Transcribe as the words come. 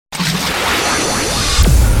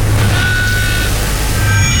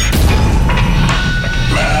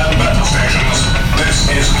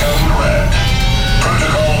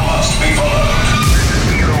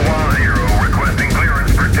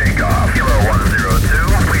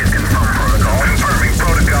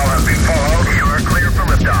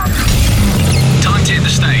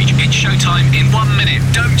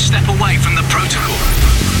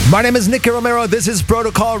My name is Nicky Romero. This is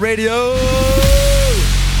Protocol Radio.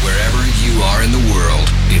 Wherever you are in the world,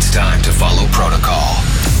 it's time to follow Protocol.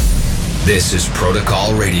 This is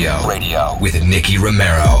Protocol Radio with Nicky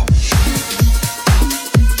Romero.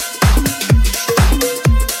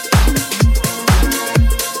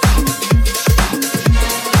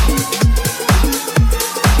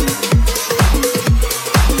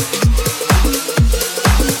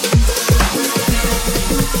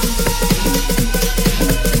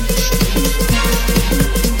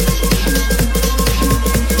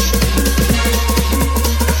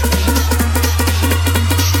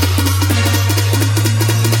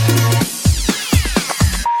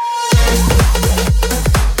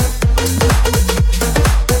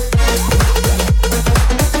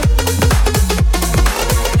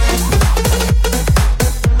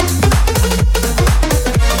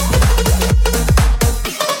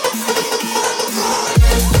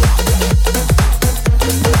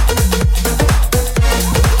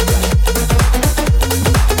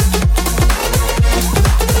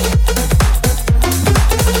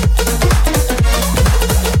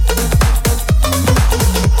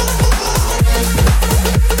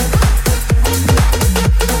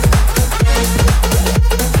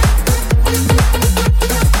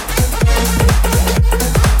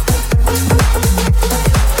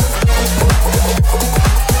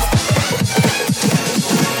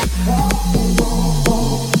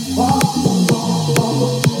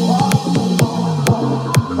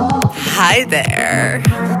 Hi there.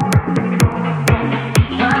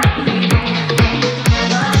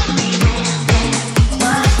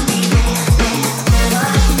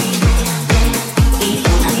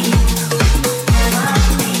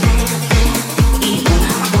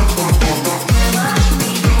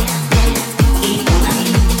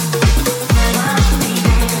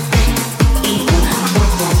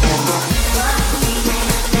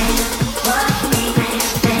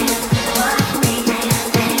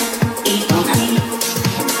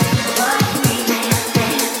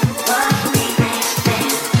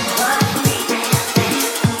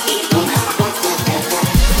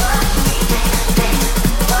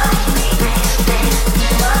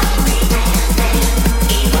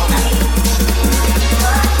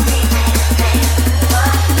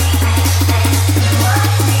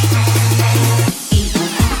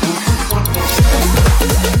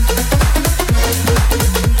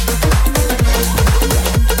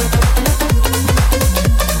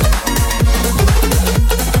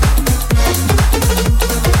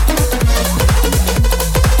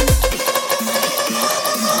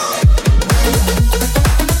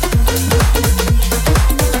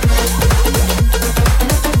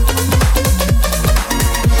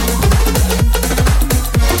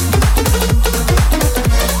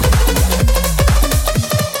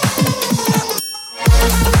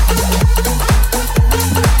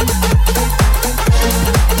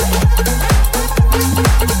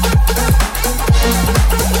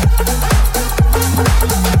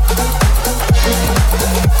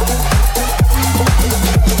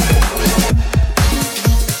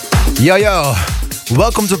 Yo,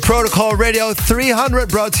 welcome to Protocol Radio 300,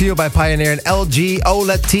 brought to you by Pioneer and LG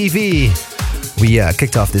OLED TV. We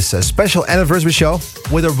kicked off this special anniversary show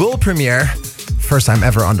with a world premiere, first time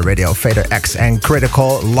ever on the radio, Fader X and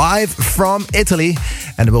Critical, live from Italy,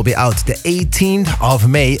 and it will be out the 18th of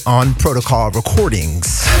May on Protocol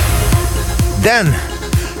Recordings. Then,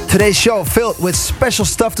 today's show filled with special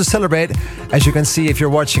stuff to celebrate. As you can see, if you're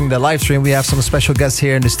watching the live stream, we have some special guests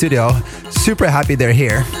here in the studio. Super happy they're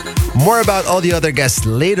here. More about all the other guests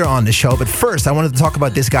later on the show, but first I wanted to talk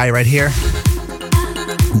about this guy right here.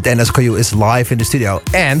 Dennis Koyu is live in the studio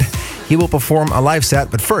and he will perform a live set,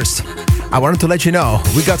 but first I wanted to let you know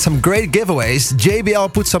we got some great giveaways.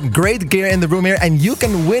 JBL put some great gear in the room here and you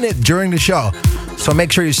can win it during the show. So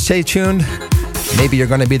make sure you stay tuned. Maybe you're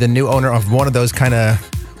going to be the new owner of one of those kind of,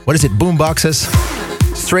 what is it, boom boxes?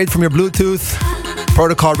 Straight from your Bluetooth,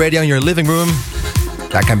 Protocol Radio in your living room.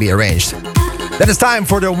 That can be arranged. Then it's time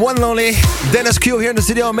for the one and only Dennis Q here in the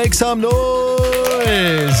studio. Make some noise.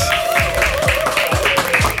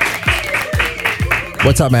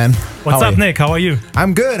 What's up, man? What's up, Nick? How are you?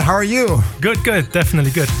 I'm good. How are you? Good, definitely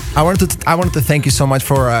good. I wanted to thank you so much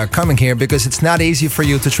for coming here because it's not easy for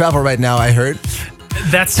you to travel right now, I heard.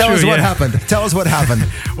 That's Tell true, us what yeah. happened. Tell us what happened.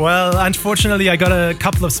 Well, unfortunately, I got a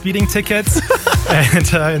couple of speeding tickets,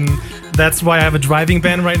 and that's why I have a driving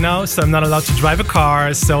ban right now. So I'm not allowed to drive a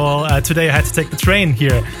car. So today I had to take the train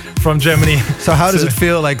here from Germany. So how does it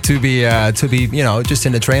feel like to be just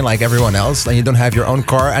in the train like everyone else, and you don't have your own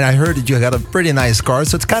car? And I heard that you got a pretty nice car,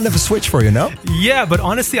 so it's kind of a switch for you, no? Yeah, but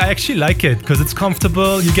honestly, I actually like it because it's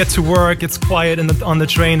comfortable. You get to work, it's quiet on the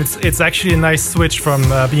train. It's actually a nice switch from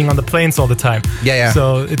being on the planes all the time. Yeah.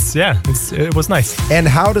 So it was nice. And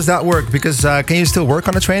how does that work? Because can you still work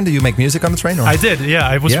on the train? Do you make music on the train? Or? I did, yeah.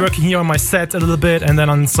 I was working here on my set a little bit, and then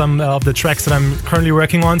on some of the tracks that I'm currently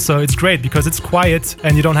working on. So it's great because it's quiet,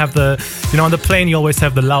 and you don't have on the plane you always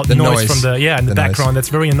have the loud noise from the background. That's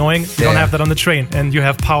very annoying. You don't have that on the train, and you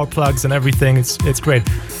have power plugs and everything. It's great.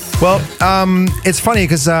 Well, it's funny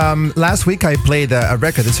because last week I played a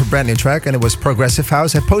record. It's a brand new track, and it was Progressive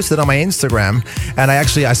House. I posted on my Instagram, and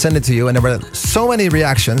I sent it to you, and there were so many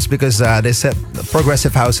reactions because they said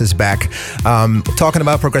Progressive House is back. Talking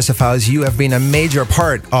about Progressive House, you have been a major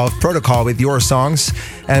part of Protocol with your songs,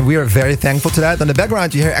 and we are very thankful to that. In the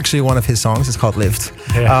background, you hear actually one of his songs. It's called Lift.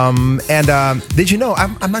 Yeah. Did you know?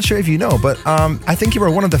 I'm not sure if you know, but I think you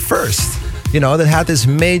were one of the first. That had this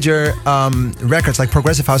major records, like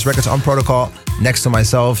Progressive House records on Protocol next to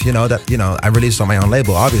myself, I released on my own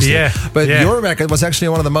label, obviously. Yeah. But your record was actually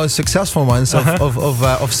one of the most successful ones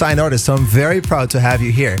of signed artists, so I'm very proud to have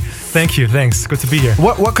you here. Thank you, thanks. Good to be here.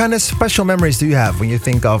 What kind of special memories do you have when you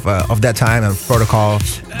think of that time of Protocol,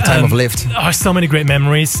 the time of Lift? So many great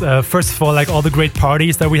memories. First of all, like all the great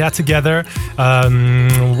parties that we had together.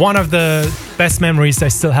 One of the best memories I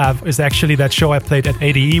still have is actually that show I played at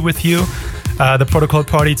ADE with you. The Protocol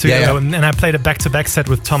party together, and I played a back-to-back set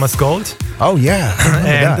with Thomas Gold. Oh yeah,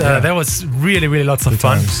 and that was really, really lots of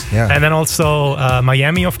fun. And then also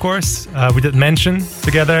Miami, of course. We did Mention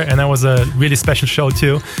together, and that was a really special show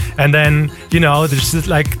too. And then there's just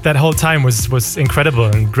like that whole time was incredible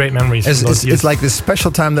and great memories. It's like this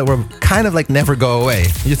special time that will kind of like never go away.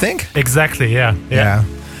 You think? Exactly. Yeah.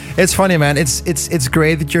 It's funny, man. It's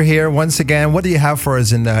great that you're here once again. What do you have for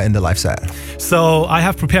us in the live set? So I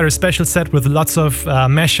have prepared a special set with lots of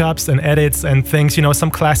mashups and edits and things.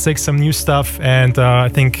 Some classics, some new stuff, and I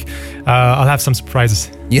think I'll have some surprises.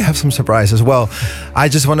 You have some surprises. Well, I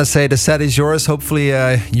just want to say the set is yours. Hopefully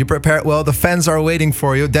you prepare it well. The fans are waiting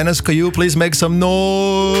for you. Dennis, could you please make some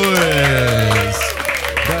noise?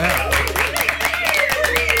 Go ahead.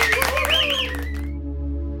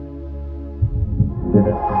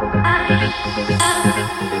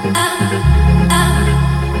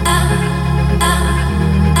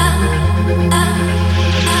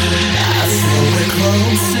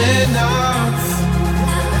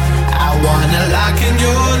 Like in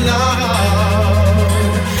your love,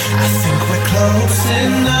 I think we're close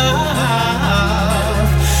enough.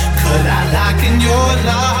 Could I like in your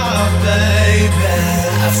love, baby?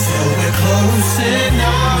 I feel we're close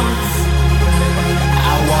enough. I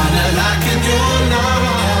wanna like in your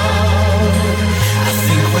love. I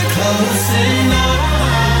think we're close enough.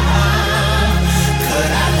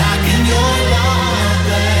 Could I like in your love,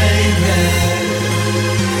 baby?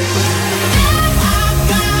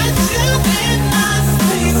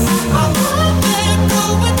 I won't let go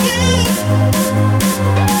again.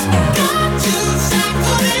 Got you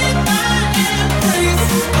shackled in my embrace.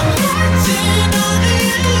 I'm latching on to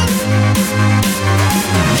you. Now I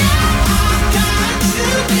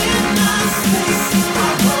got you in my space. I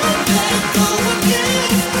won't let go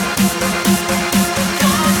again.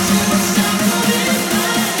 Got you shackled in my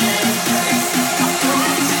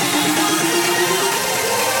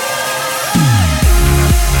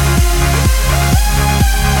embrace.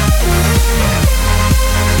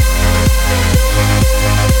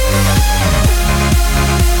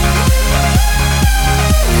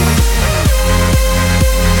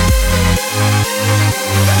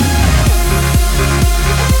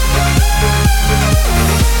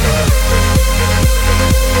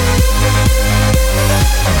 I'm latching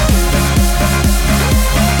on to you.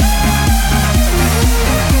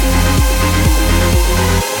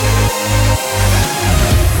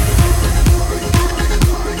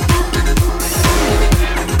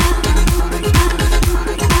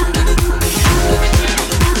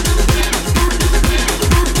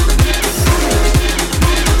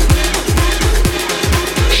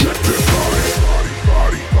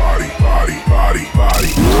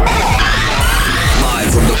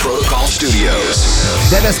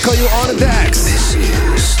 Dennis, call you on the decks. This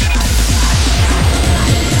is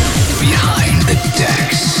Behind the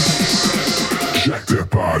Decks. Check their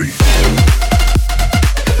body.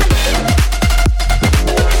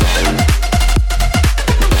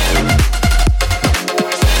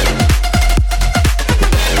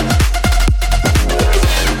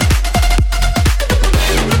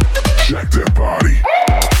 Check their body.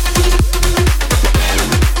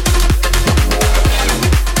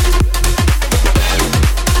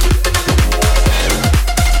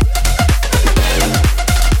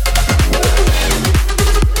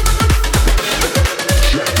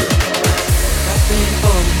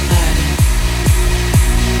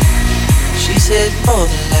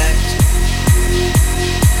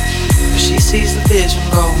 sees the vision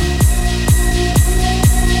growing.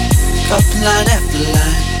 Couple line after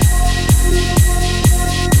line.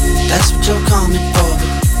 That's what you're coming for,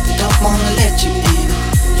 but they don't wanna let you in.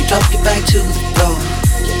 You drop your back to the floor.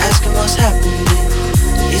 You're asking what's happening.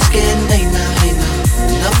 It's getting late now, hey now.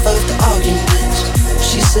 Enough of the arguments.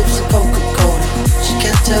 She sips the Coca-Cola. She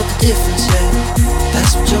can't tell the difference yet.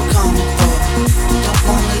 That's what you're coming for. They don't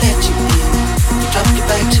wanna let you in. You drop your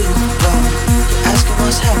back to the floor. You're asking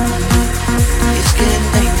what's happening. It's getting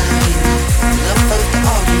late now, hey now. Enough of the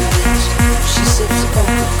arguments. She sips the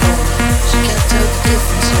Coca-Cola. She can't tell the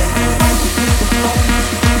difference yet.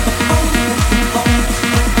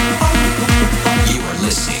 You are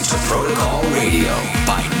listening to Protocol Radio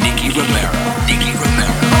by Nicky Romero. Nicky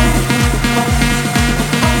Romero.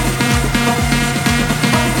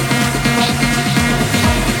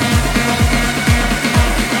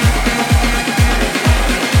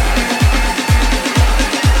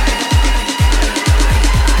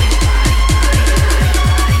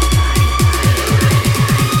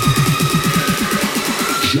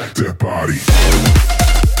 Jack that body.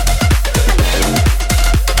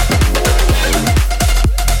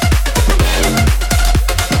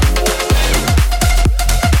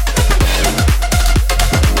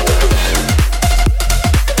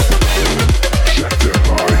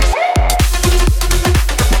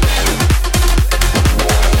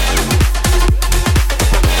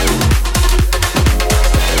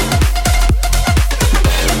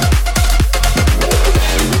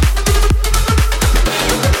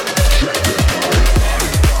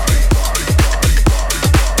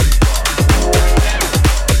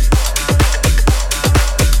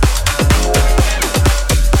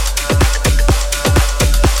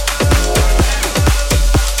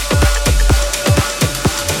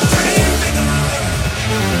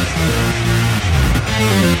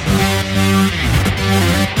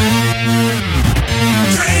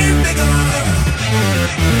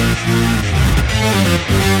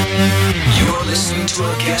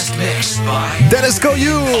 Dennis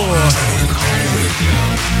Koyu.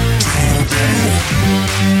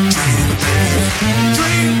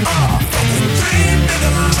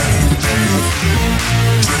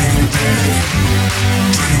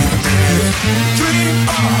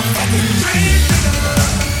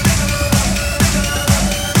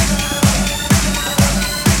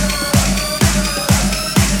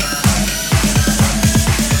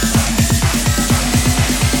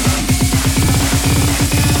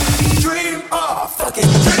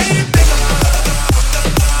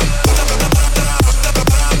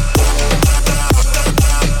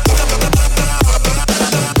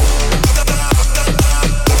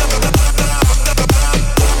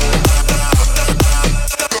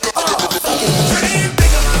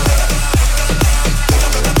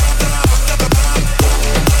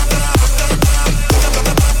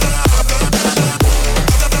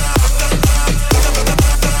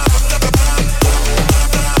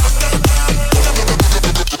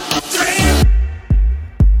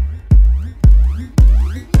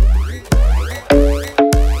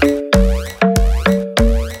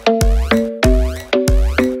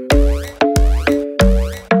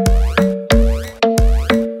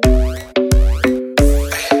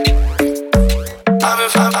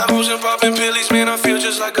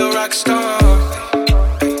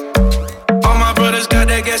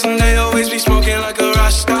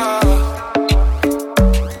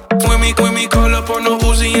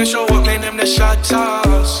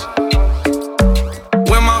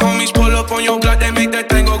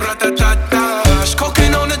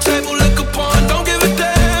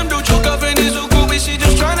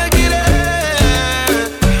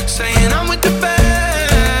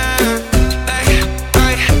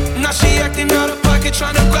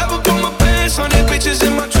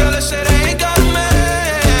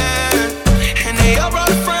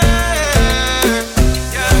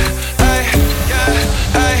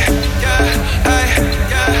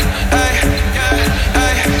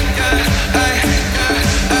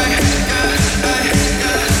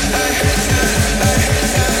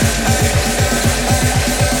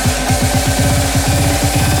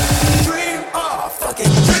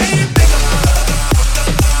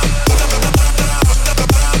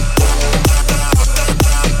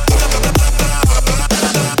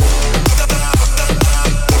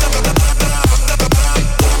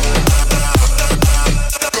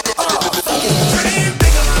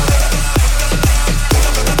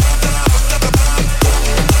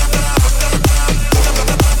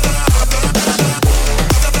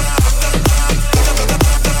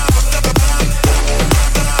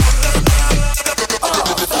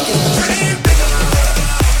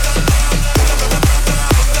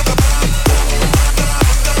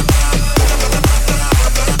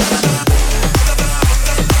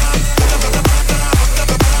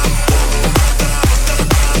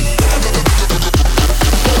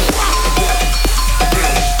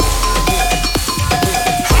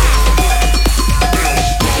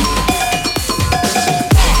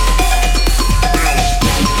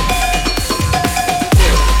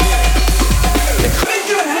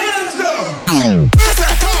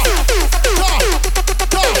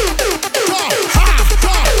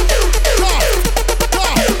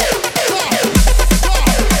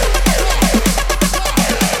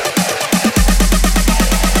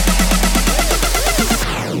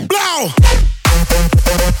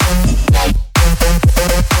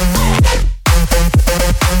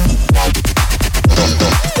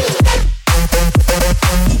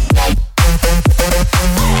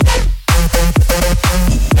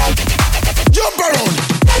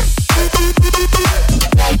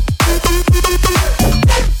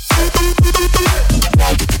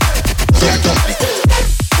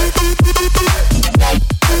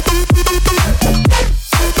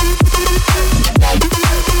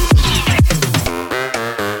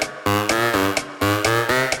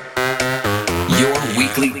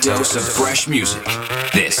 dose of fresh music.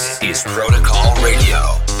 This is Protocol Radio.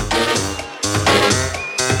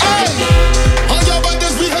 On your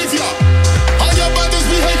body's behavior. On your body's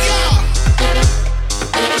behavior.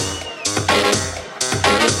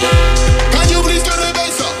 Can you please turn the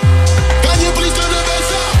bass up? Can you please turn the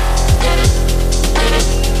bass up?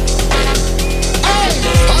 Hey,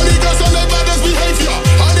 all the girls on their body's behavior.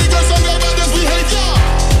 All the girls on their body's behavior.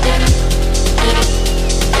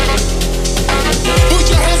 Put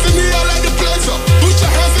your hands in the air like the place up. Put your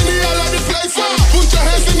hands in the air like the place up. Put your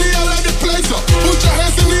hands in the air like the place up. Put your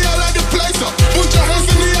hands in the air like the place up. Put your hands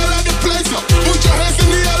in the air like the place up. Put your hands in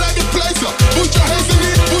the air like the place up. Put your hands in the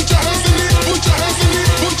put your hands in the put your hands in the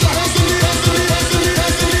put your hands in the hands in the hands in the hands in the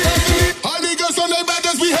hands in the all the girls on their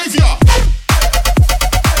baddest behavior.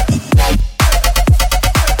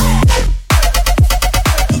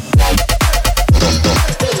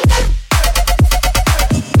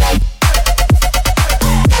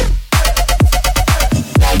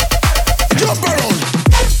 Jump around.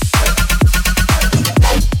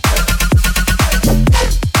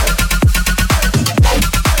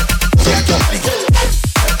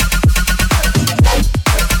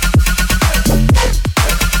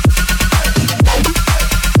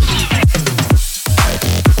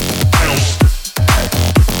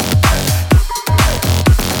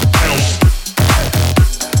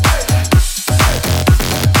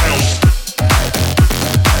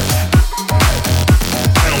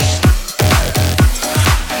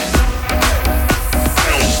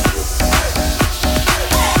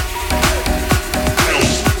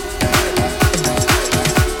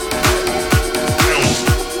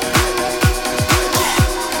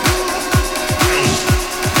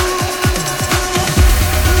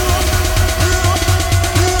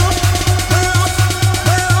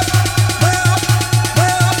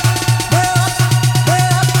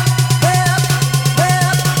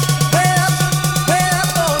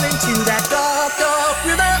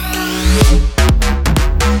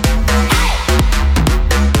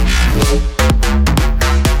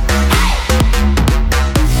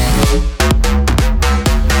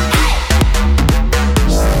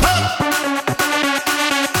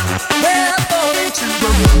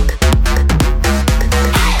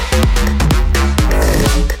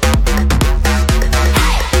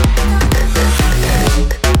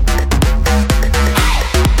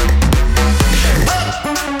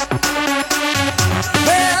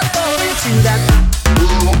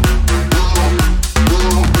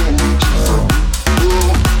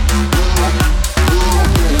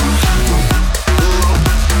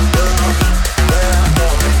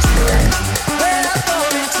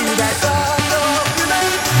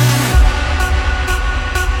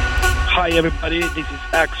 Hi everybody, this is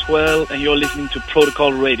Axwell and you're listening to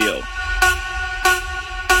Protocol Radio.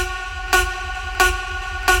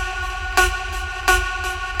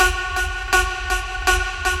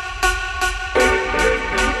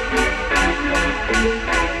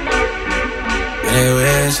 They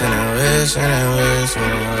wish and I wish and I wish and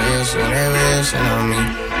I wish and they wishing on me.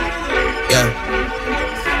 Yeah.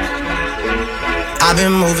 I've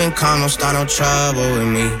been moving calm, don't start no trouble with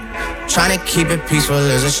me. Trying to keep it peaceful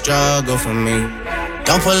is a struggle for me.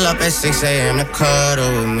 Don't pull up at 6 a.m. to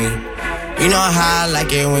cuddle with me. You know how I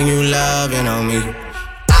like it when you loving on me.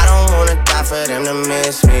 I don't wanna die for them to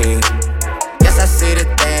miss me. Yes, I see the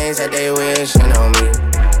things that they wishing on me.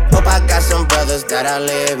 Hope I got some brothers that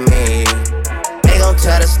outlive me. They gon'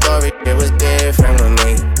 tell the story, it was different with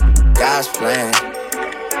me. God's plan,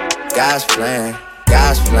 God's plan,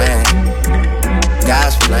 God's plan,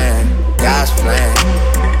 God's plan, God's plan,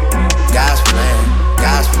 God's plan,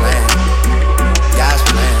 God's plan, God's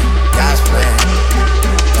plan, God's plan,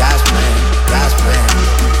 God's plan, God's plan,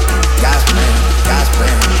 God's plan, God's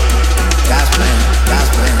plan, God's plan, God's plan, God's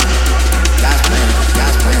plan, God's plan, God's plan,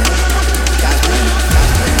 God's plan.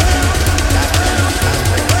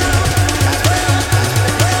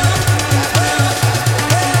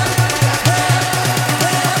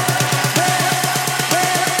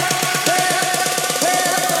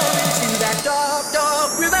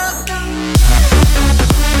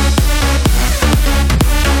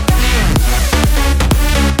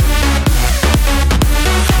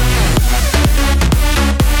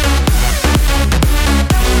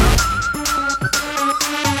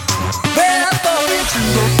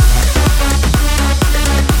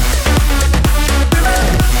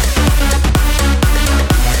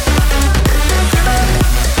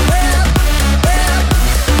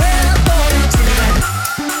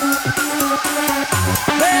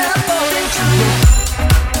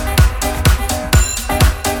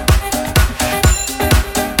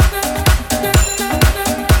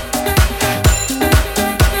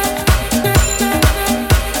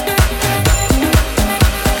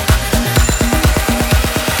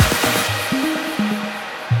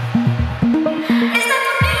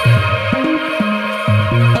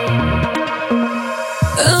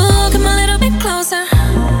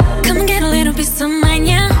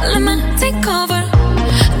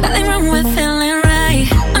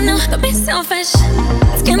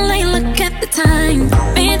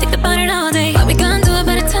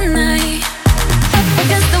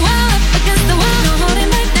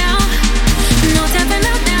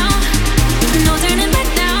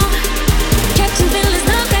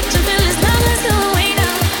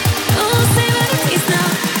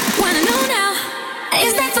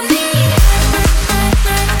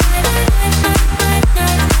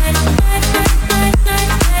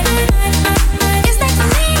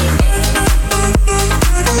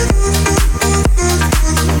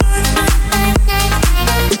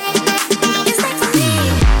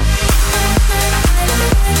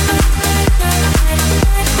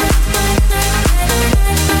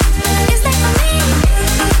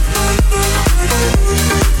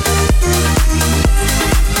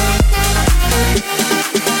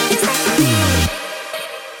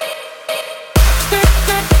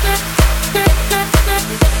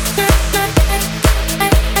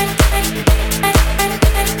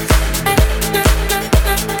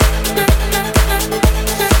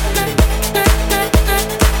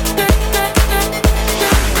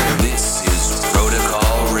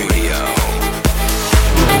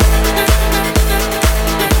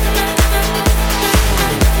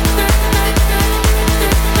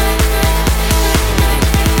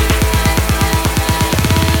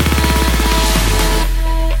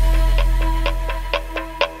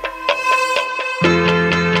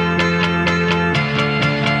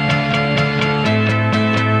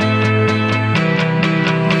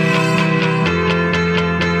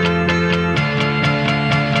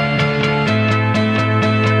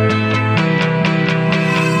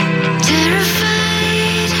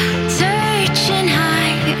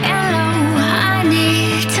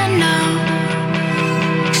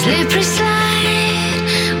 Slippery slide,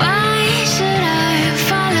 why should I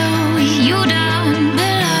follow you down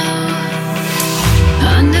below?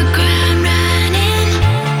 Underground running,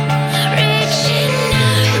 reaching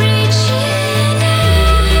out, reaching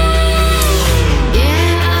out. Yeah,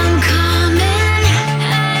 I'm coming,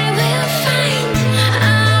 I will find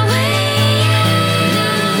a way out.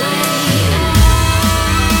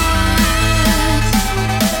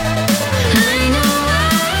 I know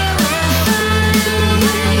I will find a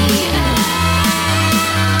way out.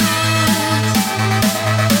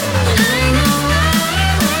 I know I will find a way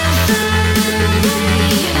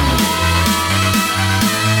out.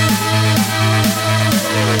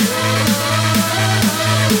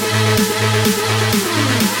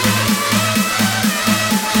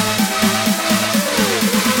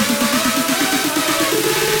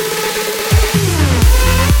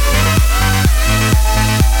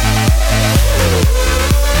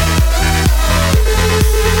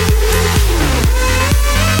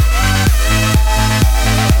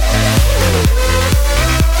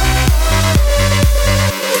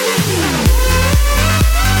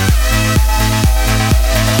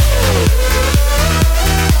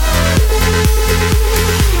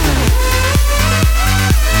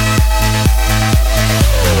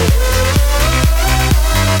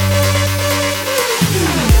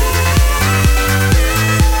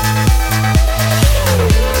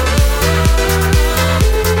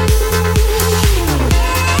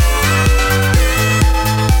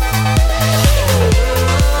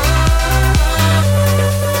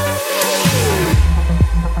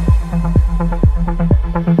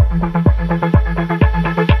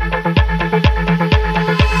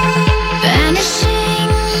 Vanishing,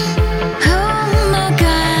 who am I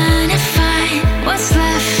gonna find? What's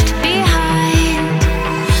left behind?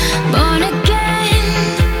 Born again,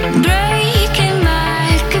 breaking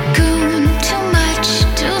my cocoon. Too much,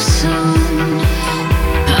 too soon.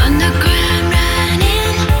 Underground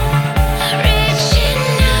running, reaching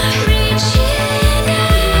out, reaching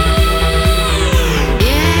out.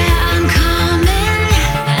 Yeah, I'm coming,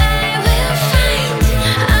 I will find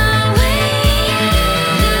a way out.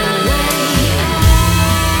 I know I will find a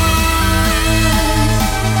way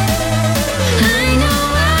out. I know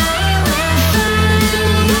I will find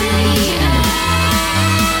a way out.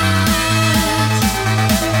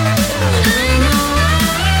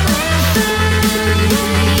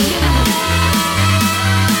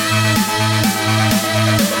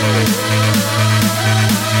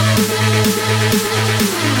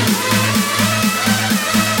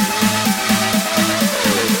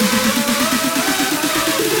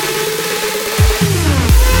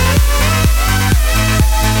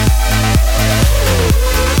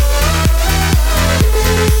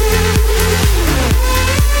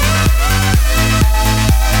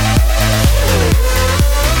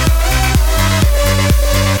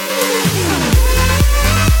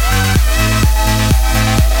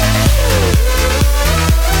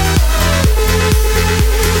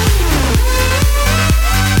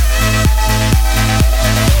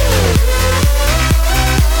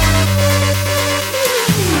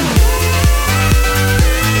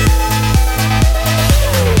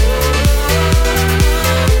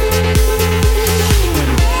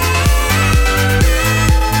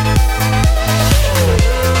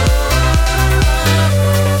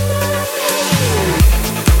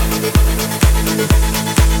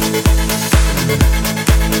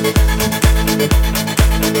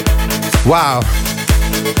 Wow.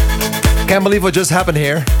 Can't believe what just happened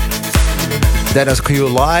here. Dennis Q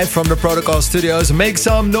live from the Protocol Studios. Make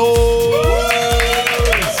some noise!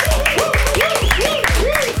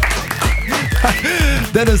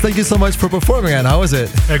 Dennis, thank you so much for performing, and how was it?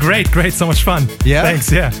 Great, so much fun. Yeah? Thanks,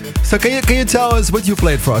 yeah. So can you tell us what you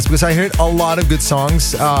played for us? Because I heard a lot of good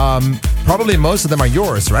songs. Probably most of them are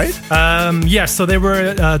yours, right? Yeah, so there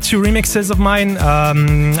were 2 remixes of mine.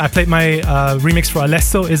 I played my remix for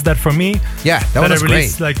Alesso, Is That For Me? Yeah, that one was I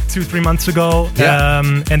released great. like 2-3 months ago. Yeah.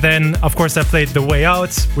 And then, of course, I played The Way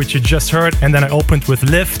Out, which you just heard. And then I opened with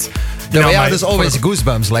Lift. The Way Out is always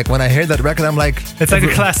goosebumps. Like when I hear that record, I'm like... It's like a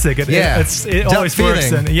classic. It always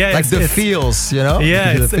works. And yeah, like the feels, you know?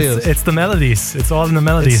 Yeah, it's the melodies. It's all in the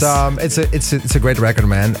melodies. It's a great record,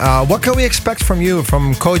 man. What can we expect from you,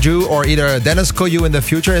 from Koju, or either Dennis Koju in the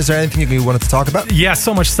future? Is there anything you wanted to talk about? Yeah,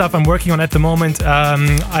 so much stuff I'm working on at the moment.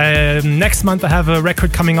 Next month I have a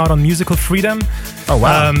record coming out on Musical Freedom. Oh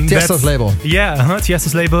wow, Tiesto's label. Yeah,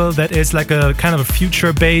 Tiesto's label. That is like a kind of a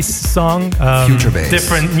future-based song. Future-based.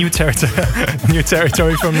 Different, new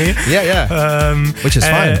territory for me. Yeah. Which is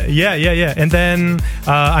fine. Yeah. And then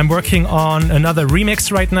I'm working on another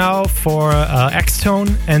remix right now for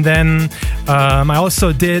X-Tone. And then I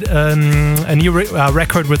also did a new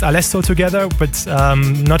record with Alesso together, but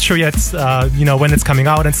not sure yet, when it's coming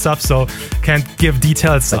out and stuff, so can't give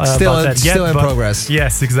details about that yet. Still in progress.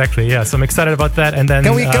 Yes, exactly. Yeah, so I'm excited about that. And then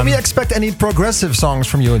can we expect any progressive songs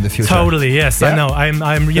from you in the future? Totally. Yes, yeah? I know. I'm.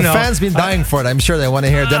 The fans been dying for it. I'm sure they want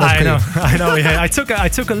to hear Dennis P. I know. Yeah. I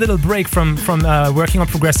took a little break from working on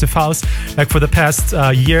progressive house, like for the past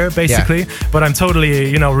year basically. Yeah. But I'm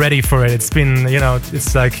totally ready for it. It's been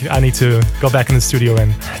it's like I need to go back in the studio.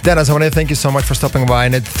 And Dennis, I want to thank you so much for stopping by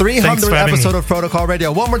in the 300th episode of Protocol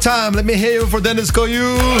Radio. One more time, let me hear you for Dennis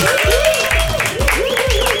Koyu.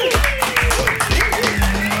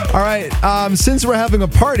 All right, since we're having a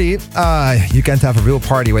party, you can't have a real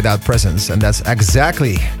party without presents, and that's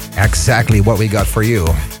exactly what we got for you.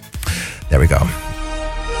 There we go.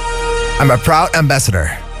 I'm a proud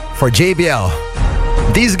ambassador for JBL.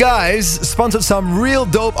 These guys sponsored some real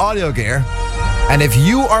dope audio gear, and if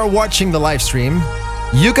you are watching the live stream,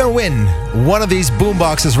 you can win one of these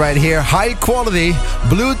boomboxes right here. High quality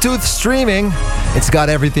Bluetooth streaming. It's got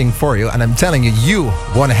everything for you, and I'm telling you, you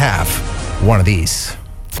want to have one of these.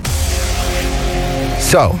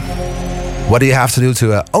 So, what do you have to do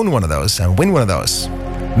to own one of those and win one of those?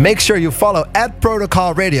 Make sure you follow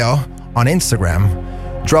 @Protocol Radio on Instagram.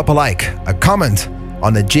 Drop a like, a comment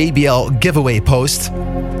on the JBL giveaway post,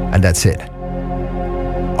 and that's it.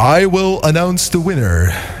 I will announce the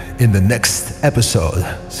winner in the next episode.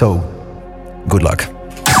 So, good luck.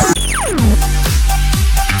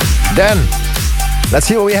 Then, let's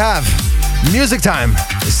see what we have. Music time.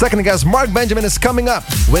 The second guest, Mark Benjamin, is coming up,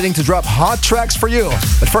 waiting to drop hot tracks for you.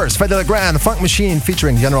 But first, Fedde Le Grand, Funk Machine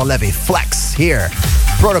featuring General Levy, Flex, here.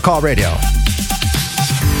 Protocol Radio.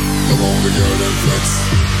 Come on, the girl and flex.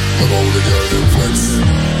 Come on, the girl and flex.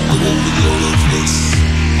 Come on, the girl and flex.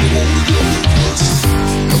 Come on, the girl and flex.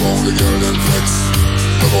 Come on, the girl and flex.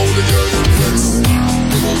 Come on, the girl and flex. Come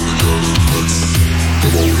on, the girl and flex.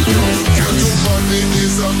 Come on, the girl and flex. Your body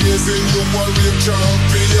is amazing, you are real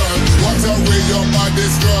champion. What a way your body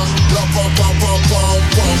strong. La pa pa pa pa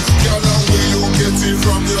pa. Girl, and where you get it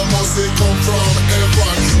from, you must say come from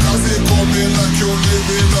heaven. Cause they come in like you live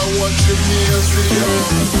in a one gymnasium.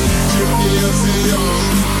 Gymnasium.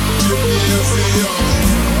 Gymnasium.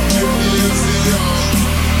 Gymnasium.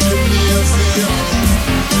 Gymnasium.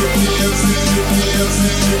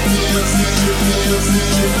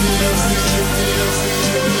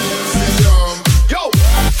 Yo!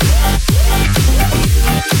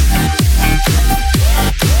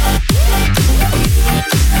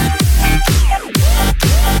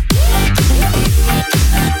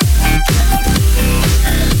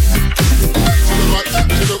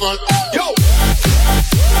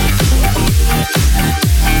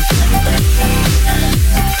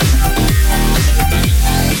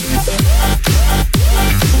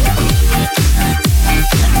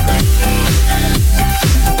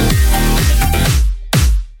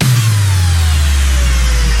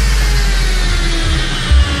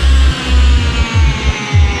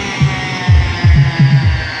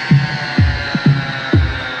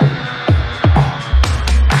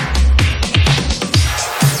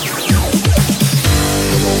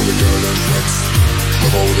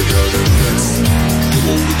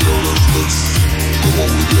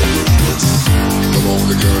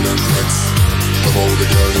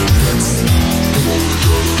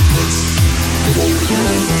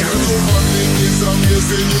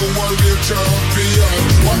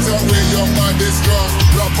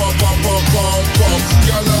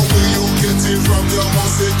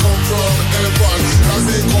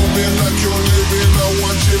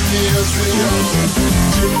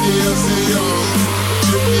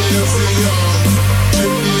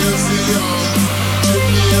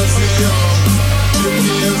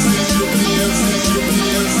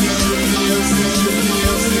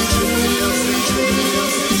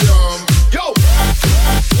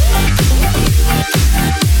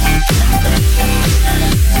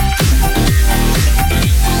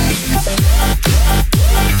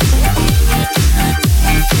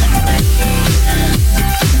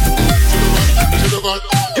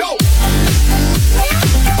 Yo!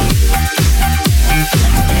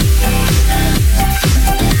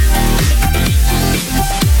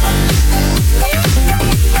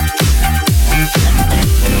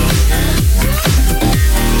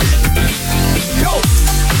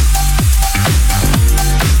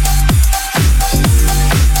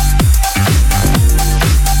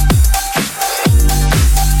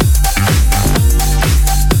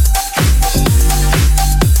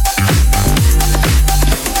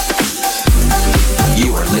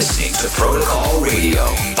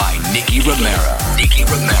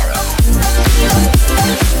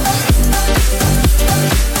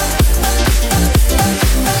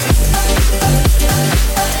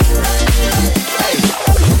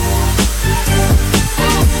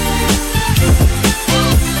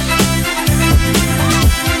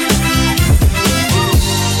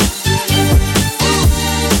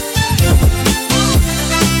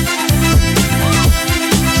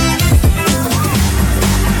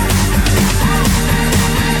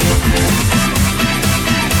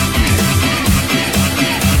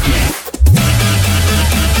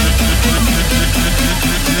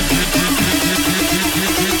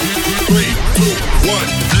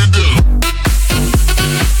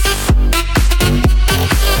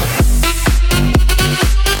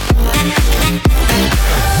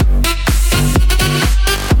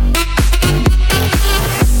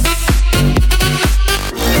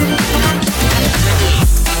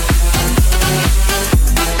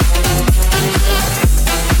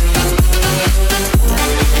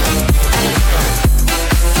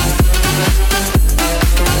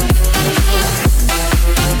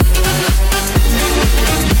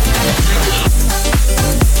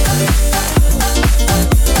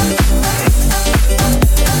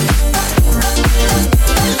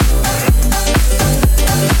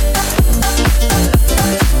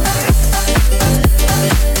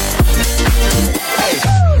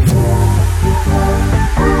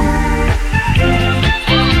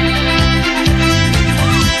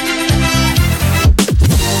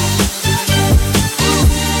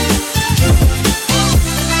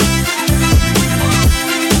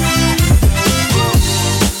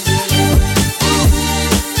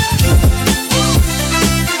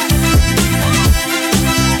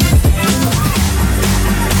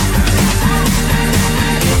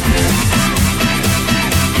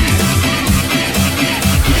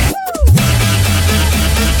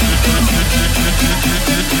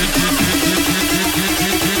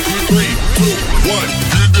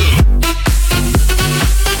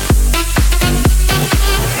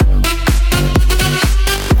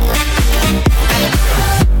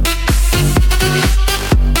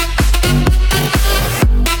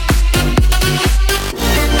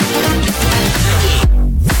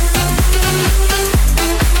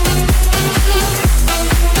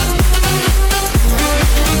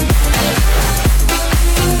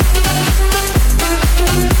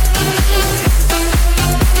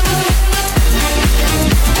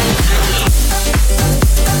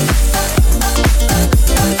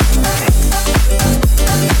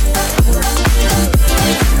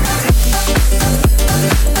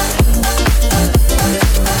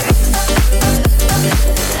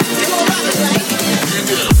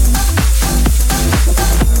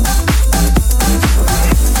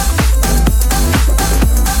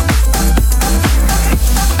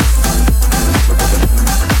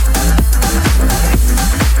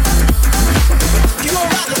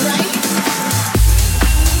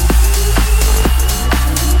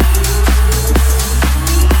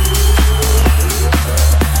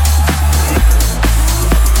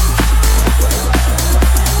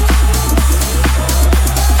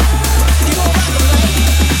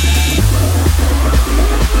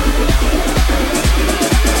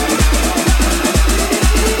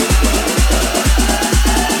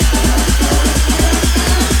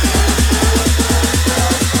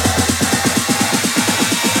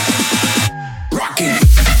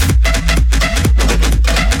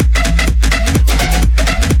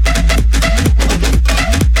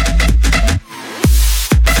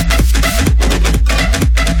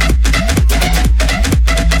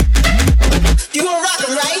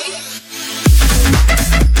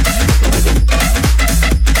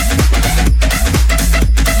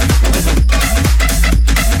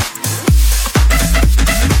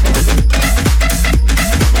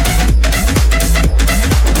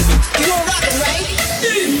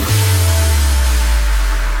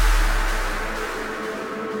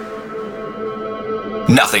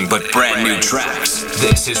 Nothing but brand new tracks.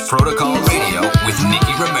 This is Protocol Radio with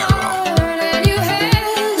Nicky Romero.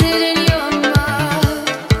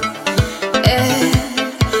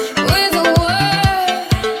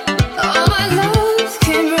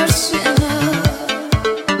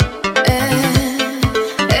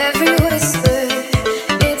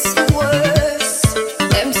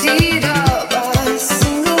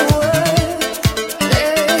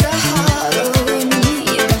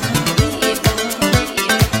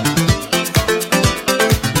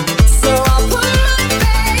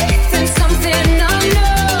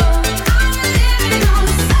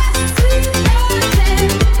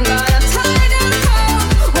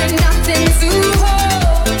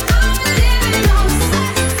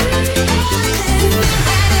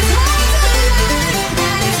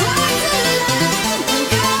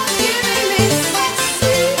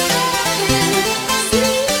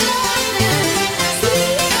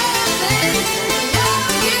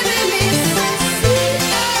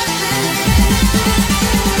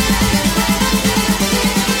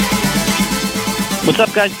 What's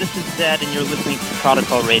up, guys? This is Zed, and you're listening to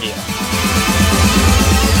Protocol Radio.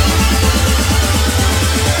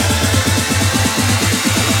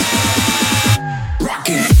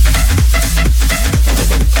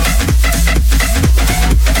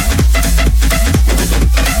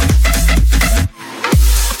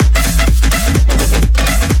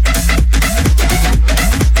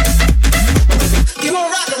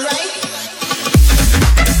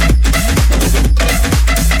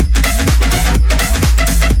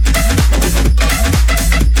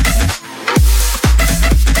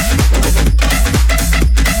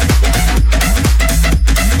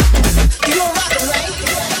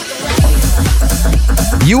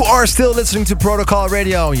 You are still listening to Protocol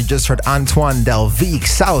Radio. You just heard Antoine Delvig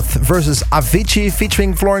South versus Avicii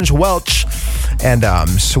featuring Florence Welch and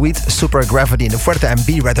Sweet Super Gravity in the Fuerte and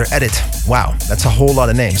B Rather Edit. Wow, that's a whole lot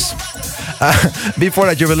of names. Before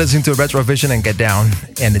that, you were listening to Retrovision and Get Down.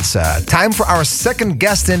 And it's time for our second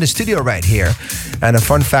guest in the studio right here. And a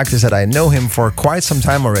fun fact is that I know him for quite some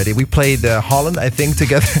time already. We played Holland, I think,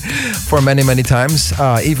 together for many, many times.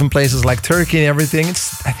 Even places like Turkey and everything.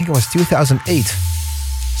 I think it was 2008.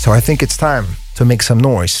 So I think it's time to make some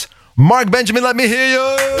noise. Mark Benjamin, let me hear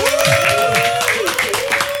you!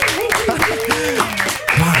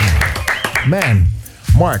 Man,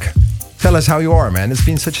 Mark, tell us how you are, man. It's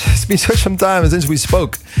been such some time since we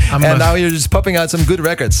spoke. And now you're just popping out some good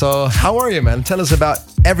records. So how are you, man? Tell us about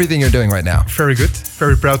everything you're doing right now. Very good.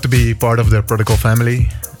 Very proud to be part of the Protocol family.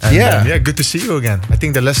 And yeah, good to see you again. I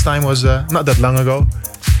think the last time was not that long ago.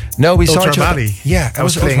 No, we saw each other. Bali. Yeah, I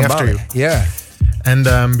was playing after you. Yeah.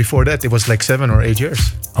 And before that, it was like 7 or 8 years.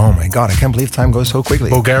 Oh my God, I can't believe time goes so quickly.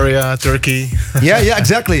 Bulgaria, Turkey. yeah,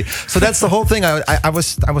 exactly. So that's the whole thing. I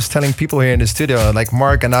was telling people here in the studio, like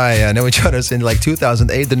Mark and I know each other since like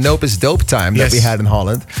 2008, the Nope is Dope time that we had in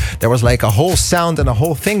Holland. There was like a whole sound and a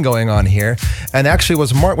whole thing going on here. And actually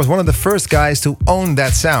Mark was one of the first guys to own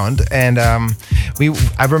that sound. And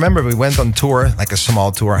I remember we went on tour, like a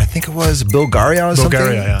small tour. I think it was Bulgaria or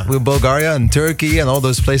something. Yeah. Bulgaria and Turkey and all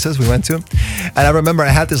those places we went to. And I remember I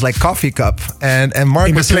had this like coffee cup and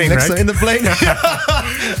Mark was sitting next to me in the plane.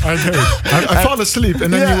 I heard. I fall asleep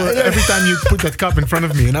and then every time you put that cup in front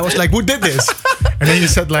of me and I was like, who did this? And then you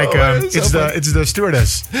said like, it's the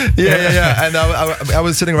stewardess. Yeah. And I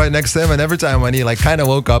was sitting right next to him and every time when he like kind of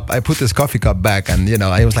woke up, I put this coffee cup back and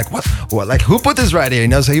I was like, what? Like who put this right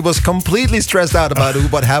here? So he was completely stressed out about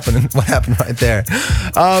what happened right there.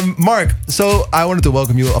 Mark, so I wanted to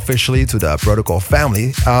welcome you officially to the Protocol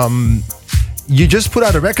family. You just put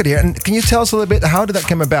out a record here, and can you tell us a little bit how did that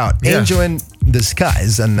come about? Yeah. Angel in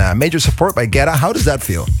Disguise and major support by Guetta. How does that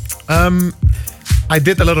feel? I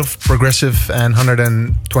did a lot of progressive and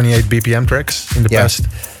 128 BPM tracks in the past,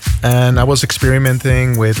 and I was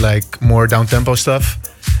experimenting with like more down-tempo stuff.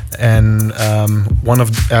 And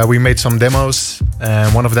we made some demos,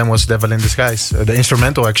 and one of them was Devil in Disguise, the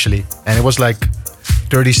instrumental actually, and it was like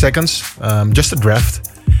 30 seconds, just a draft.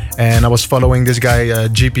 And I was following this guy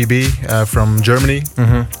GPB from Germany,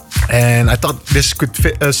 and I thought this could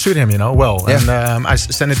suit him, well. Yeah. And I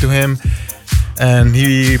sent it to him, and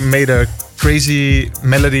he made a crazy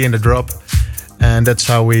melody in the drop, and that's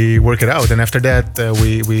how we work it out. And after that,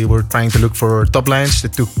 we were trying to look for top lines.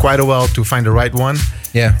 It took quite a while to find the right one.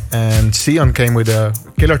 Yeah. And Sion came with a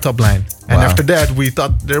killer top line. And after that, we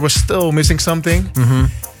thought there was still missing something.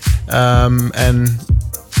 And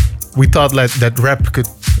we thought like that rap could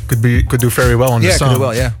do very well on the song. Could do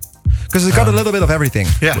well, yeah. Because it's got a little bit of everything,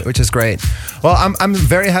 which is great. Well, I'm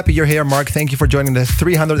very happy you're here, Mark. Thank you for joining the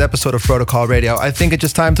 300th episode of Protocol Radio. I think it's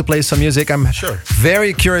just time to play some music. I'm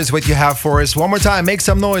very curious what you have for us. One more time, make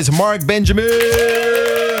some noise. Mark Benjamin.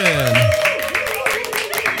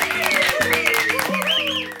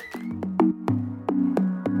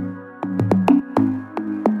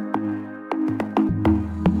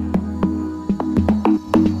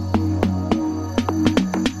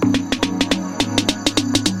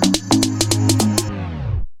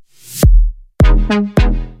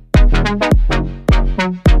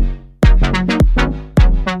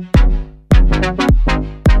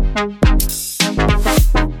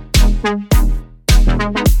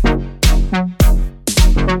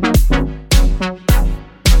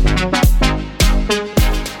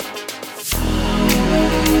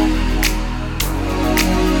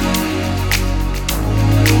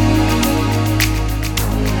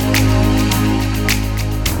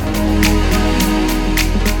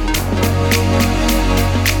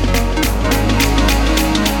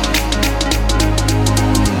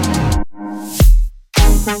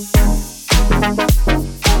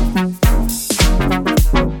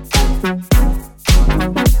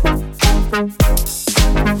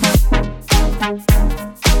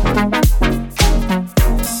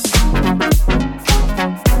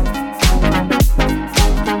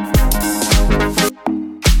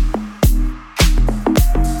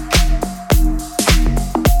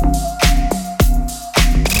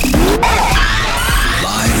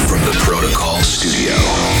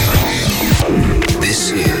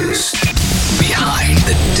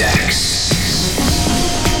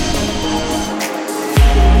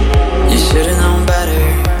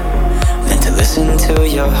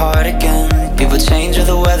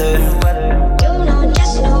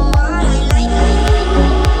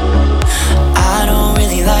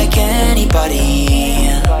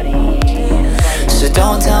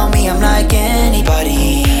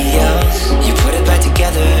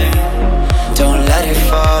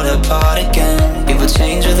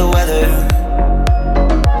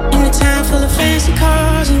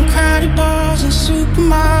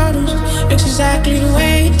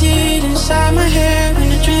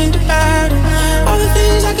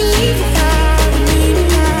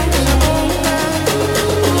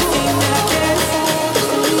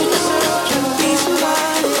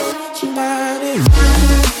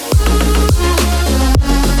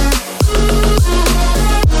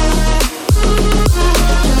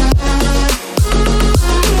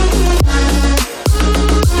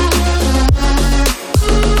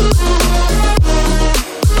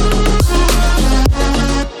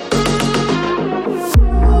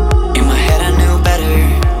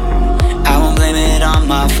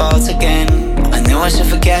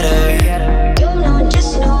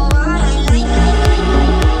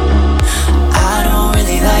 I don't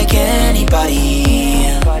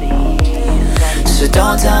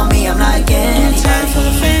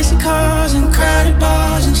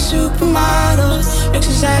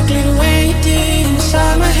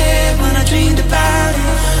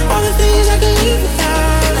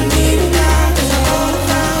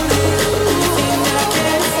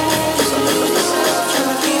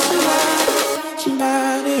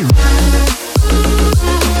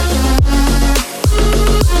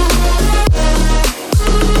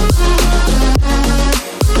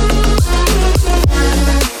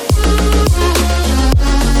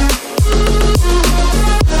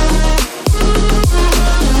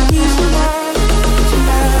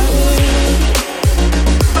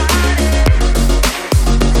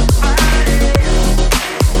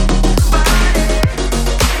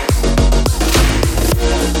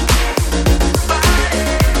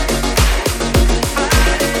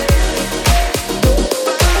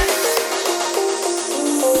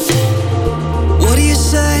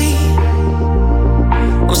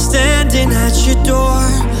your door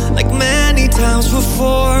like many times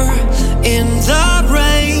before in the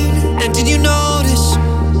rain. And did you notice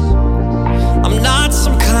I'm not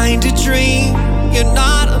some kind of dream you're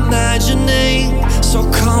not imagining? So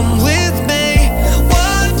come with me.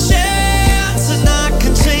 One chance and I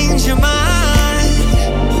can change your mind.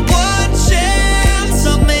 One chance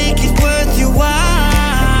I'll make it worth your while.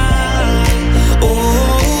 Oh,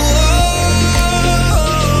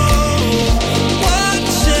 one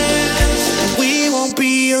chance we won't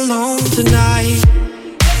be alone tonight.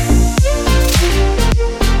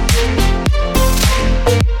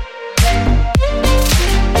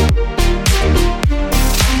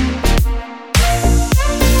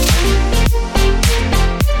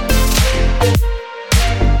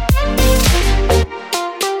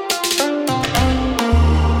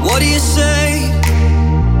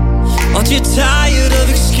 You're tired of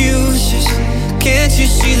excuses. Can't you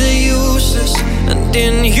see the useless? And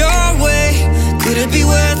in your way, could it be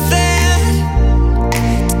worth it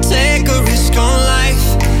to take a risk on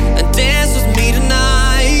life and dance with me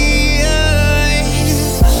tonight?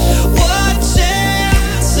 One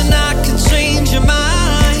chance and I can change your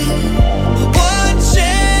mind. One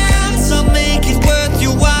chance I'll make it worth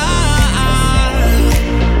your while.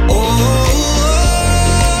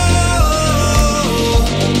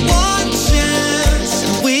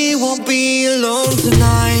 Be alone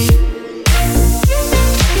tonight.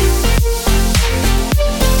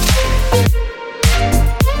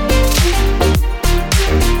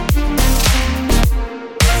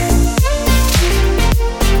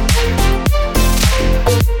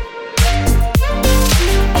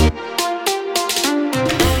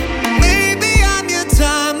 Maybe I'm your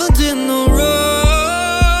diamond in the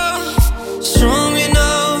rough, strong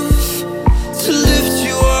enough to lift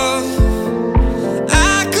you up.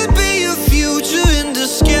 In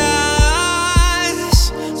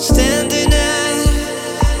disguise, standing at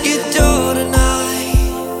your door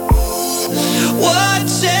tonight. One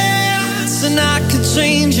chance and I could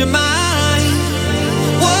change your mind.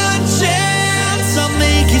 One chance I'll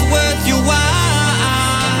make it worth your while.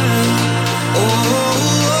 Oh,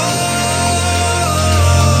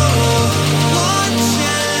 one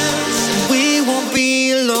chance we won't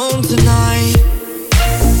be alone tonight.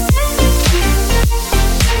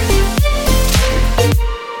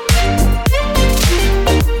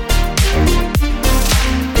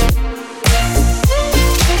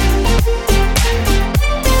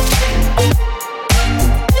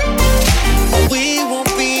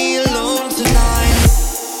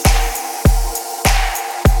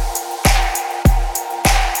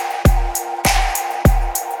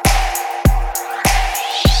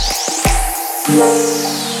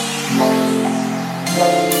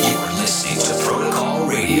 You're listening to Protocol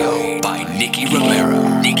Radio by Nicky Romero.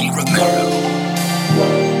 Nicky Romero.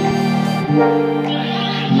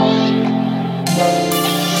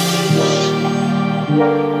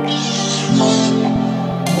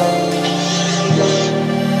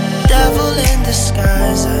 Devil in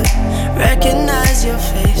disguise, I recognize your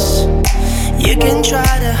face. You can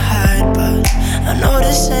try to hide, but I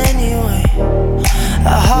notice anyway.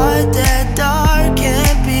 A heart that dark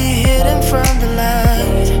can't be hidden from the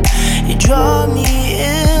light. You draw me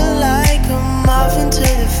in like a moth into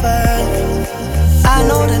the fire. I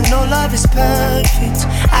know that no love is perfect.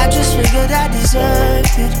 I just figured I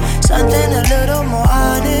deserved it. Something a little more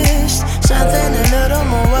honest, something a little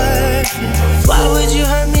more worth it. Why would you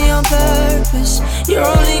hurt me on purpose? You're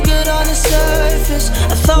only good on the surface.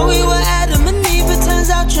 I thought we were Adam and Eve, but turns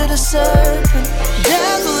out you're the serpent.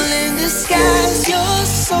 Devil in disguise, you're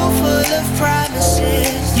so full of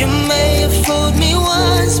promises. You may have fooled me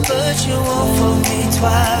once, but you won't fool me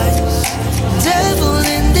twice. Devil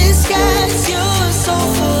in disguise, you're so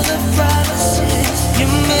full of promises. You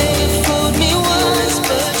may have fooled me once,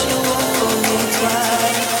 but you won't fool me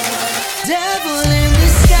twice. Devil in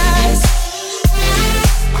disguise.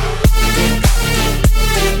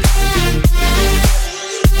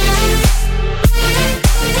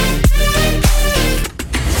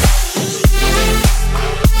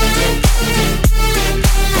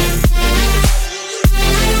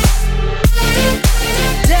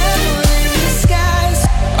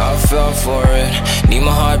 Fell for it, need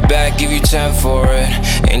my heart back, give you 10 for it.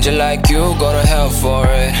 Angel like you, go to hell for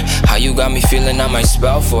it. How you got me feeling, I might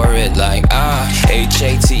spell for it. Like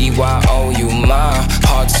H-A-T-E-Y-O, you my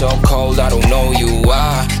heart so cold, I don't know you.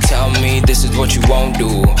 Why? Tell me this is what you won't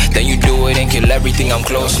do. Then you do it and kill everything I'm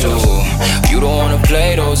close to. You don't wanna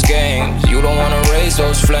play those games, you don't wanna raise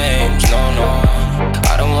those flames. No, no,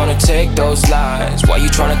 I don't wanna take those lies. Why you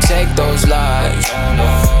tryna take those lies? No, no,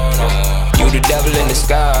 no. You the devil in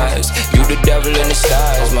disguise, you the devil in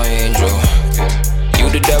disguise, my angel.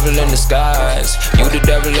 devil in disguise. You the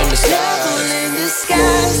devil in disguise. Devil in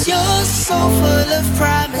disguise. You're so full of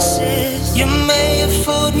promises. You may have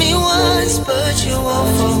fooled me once, but you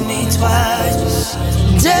won't fool me twice.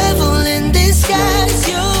 Devil in disguise.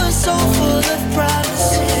 You're so full of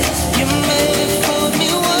promises. You may have fooled me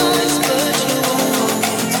once, but you won't fool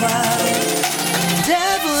me twice.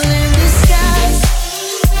 Devil in disguise.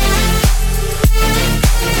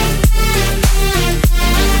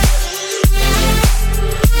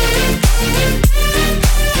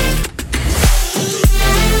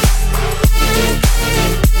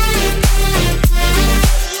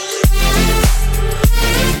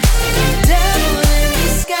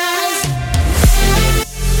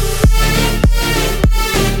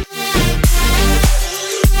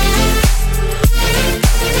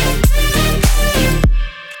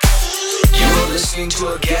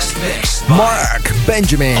 To a guest mix. Mark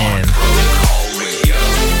Benjamin. Protocol Radio.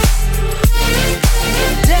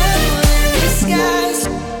 Devil in disguise.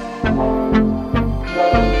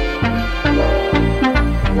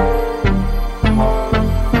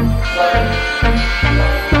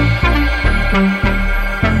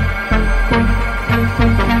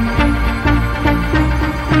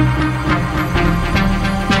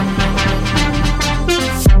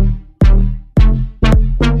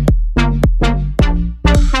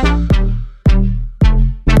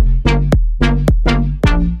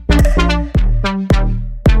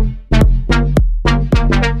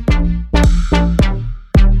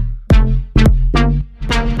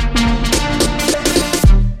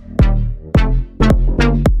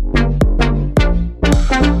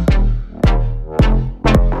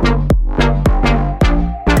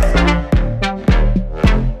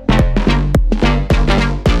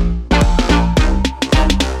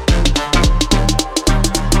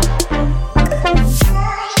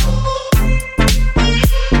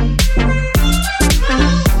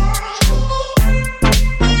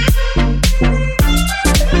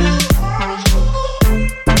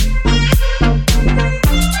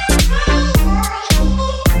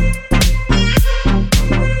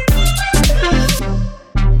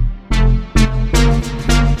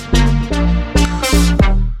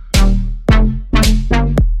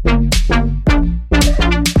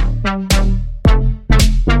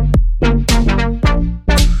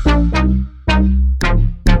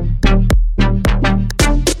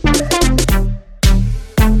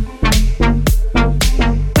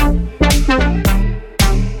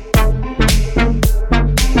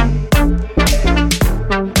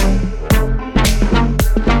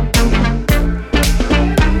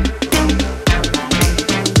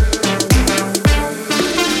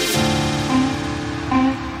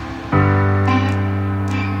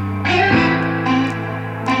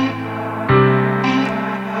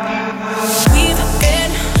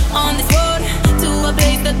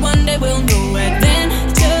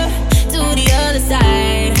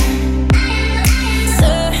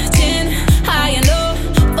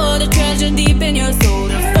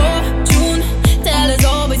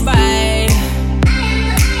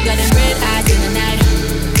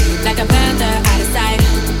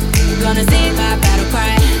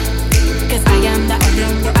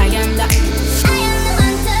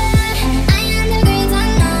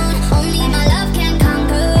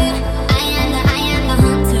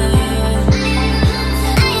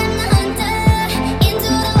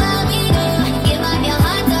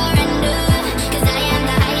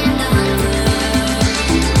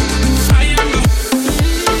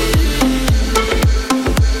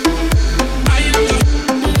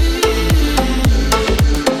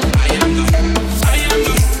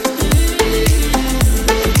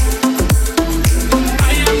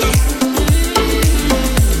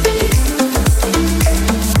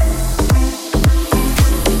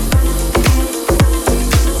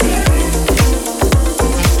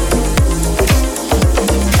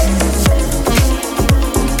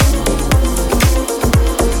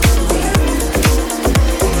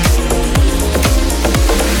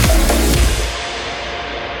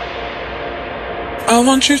 I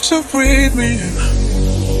want you to breathe me in.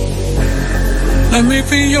 Let me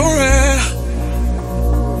be your air.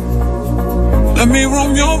 Let me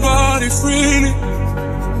roam your body freely.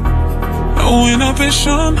 No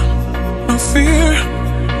inhibition, no fear.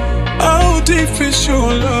 How deep is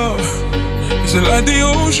your love? Is it like the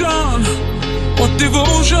ocean? What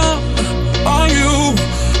devotion are you?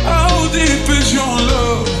 How deep is your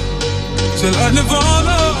love? Is it like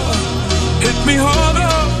Nirvana? Hit me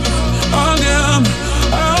harder again.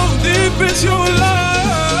 How deep is your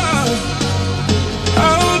love?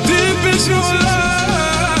 How deep is your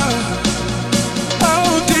love? How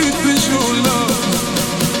deep is your love?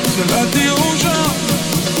 Is it like the ocean?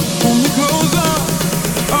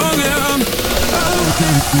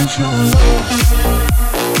 is your love.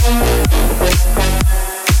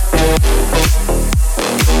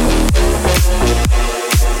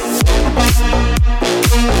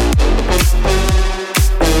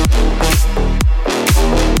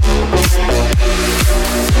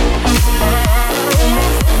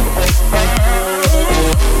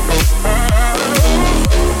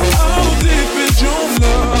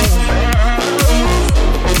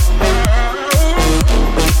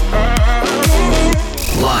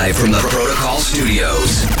 From the Protocol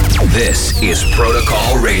Studios, this is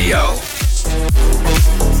Protocol Radio.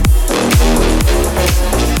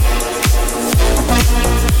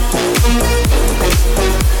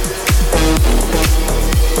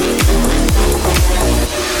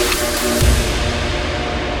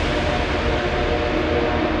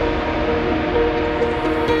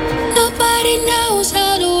 Nobody knows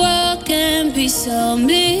how the world can be so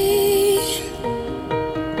mean.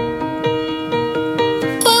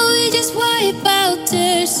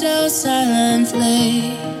 So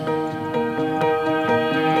silently.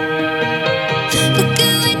 What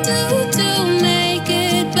can we do to make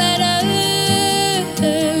it better?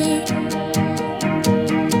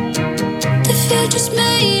 The future's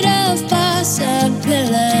made of possibilities.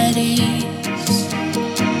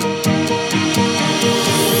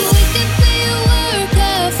 We could be a work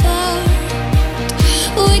of art.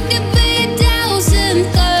 We could be 1,000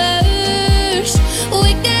 colors.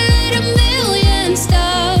 We could light 1,000,000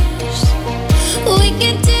 stars. We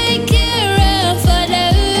can take care of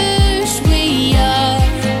others. We are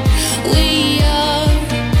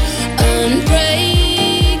unbreakable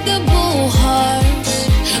hearts.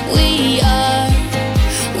 We are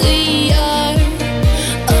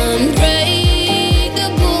unbreakable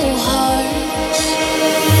hearts.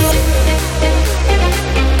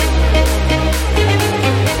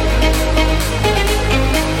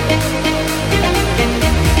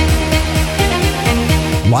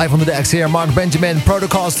 Live on the decks here, Mark Benjamin,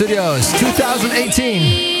 Protocol Studios,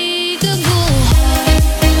 2018.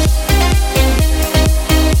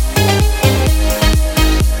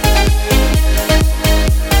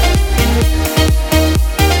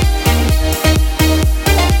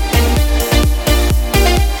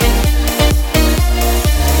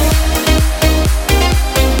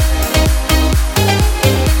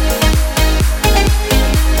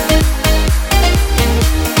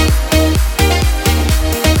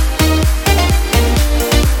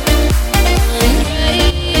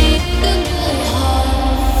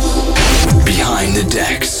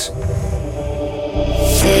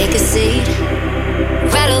 Take a seat,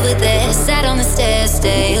 right over there. Sat on the stairs,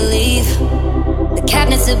 stay or leave. The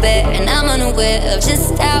cabinets are bare, and I'm unaware of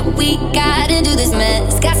just how we got into this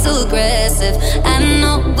mess. Got so aggressive. I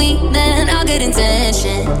know we meant all good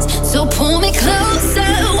intentions. So pull me closer.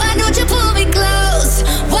 Why don't you pull me close?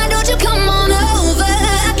 Why don't you come on over?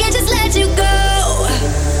 I can't just let you go.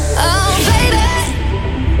 Oh, baby,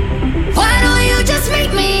 why don't you just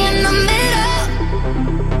meet me in the middle?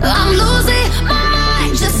 I'm losing my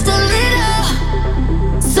mind just a little.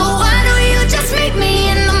 So why don't you just meet me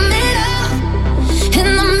in the middle? In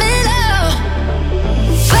the middle.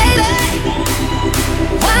 Baby,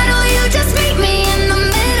 why don't you just meet me in the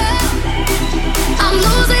middle? I'm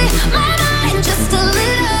losing my mind just a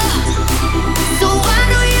little. So why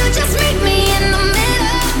don't you just meet me in the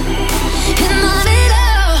middle? In the middle.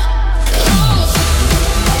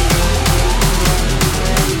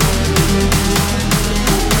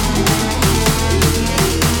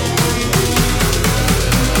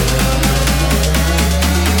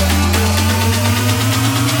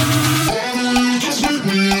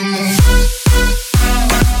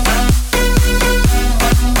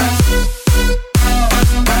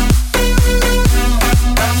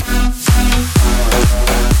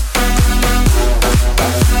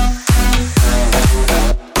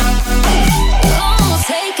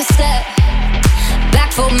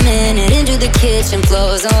 Kitchen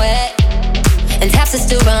floors are wet, and taps are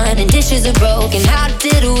still running, dishes are broken. How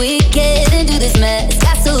did we get into this mess?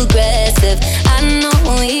 Got so aggressive. I know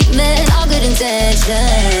we meant all good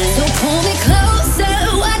intentions. So pull me closer.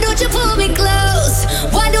 Why don't you pull me close?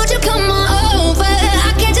 Why don't you come on over?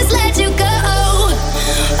 I can't just let you go.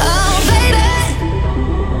 Oh, baby,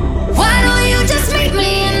 why don't you just meet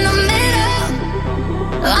me in the middle?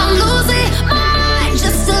 I'm losing my mind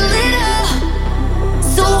just a little.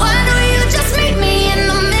 So why don't you just meet me in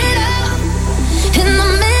the middle? In the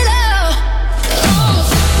middle. Oh.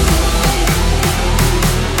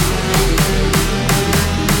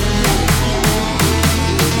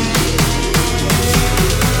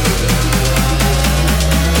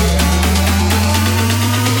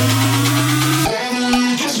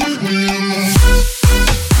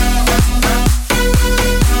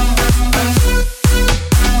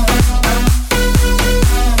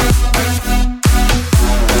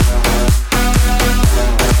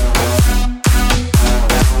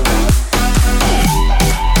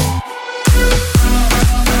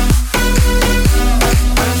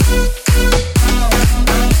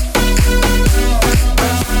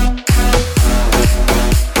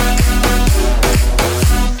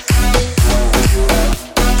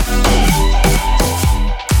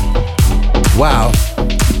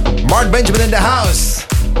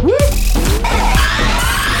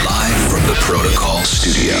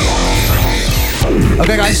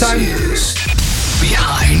 Okay, guys, time.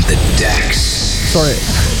 Behind the Decks. Sorry.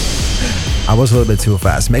 I was a little bit too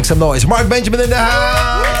fast. Make some noise. Mark Benjamin in the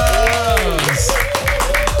house.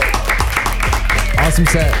 Awesome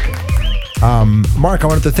set. Mark, I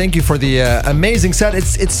wanted to thank you for the amazing set.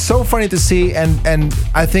 It's so funny to see, and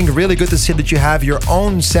I think really good to see that you have your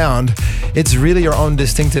own sound. It's really your own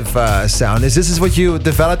distinctive sound. This is what you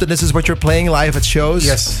developed, and this is what you're playing live at shows?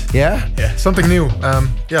 Yes. Yeah? Yeah, something new.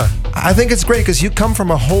 Yeah. I think it's great because you come from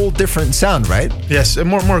a whole different sound, right? Yes,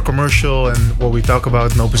 more commercial and what we talk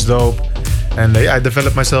about in Opus Dope. And I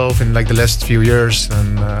developed myself in like the last few years,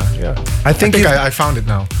 and I think I found it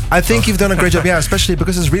now. I think you've done a great job, yeah, especially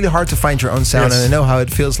because it's really hard to find your own sound, and I know how it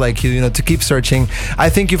feels like you know to keep searching. I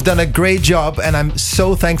think you've done a great job, and I'm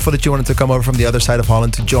so thankful that you wanted to come over from the other side of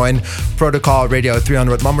Holland to join Protocol Radio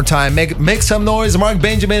 300 one more time. Make some noise, Mark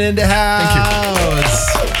Benjamin in the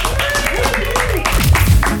house. Thank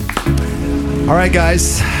you. All right,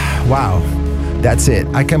 guys. Wow. That's it.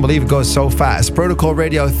 I can't believe it goes so fast. Protocol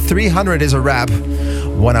Radio 300 is a wrap.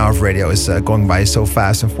 1 hour of radio is going by so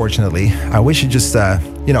fast, unfortunately. I wish you just,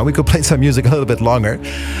 we could play some music a little bit longer.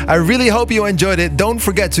 I really hope you enjoyed it. Don't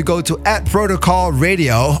forget to go to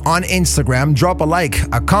 @ProtocolRadio on Instagram. Drop a like,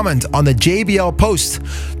 a comment on the JBL post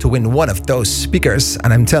to win one of those speakers.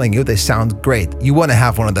 And I'm telling you, they sound great. You want to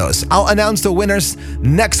have one of those. I'll announce the winners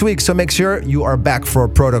next week, so make sure you are back for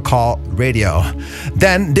Protocol Radio.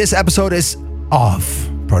 Then this episode is off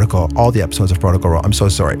Protocol. All the episodes of Protocol, I'm so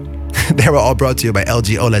sorry. They were all brought to you by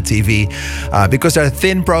LG OLED TV because their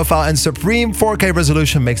thin profile and supreme 4K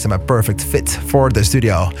resolution makes them a perfect fit for the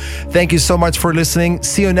studio. Thank you so much for listening.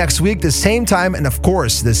 See you next week, the same time, and of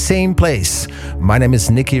course, the same place. My name is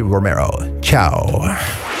Nicky Romero. Ciao.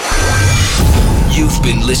 You've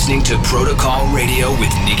been listening to Protocol Radio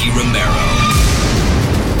with Nicky Romero.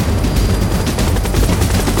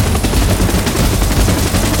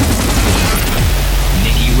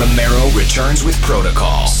 Romero returns with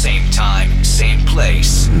Protocol. Same time, same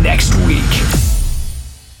place, next week.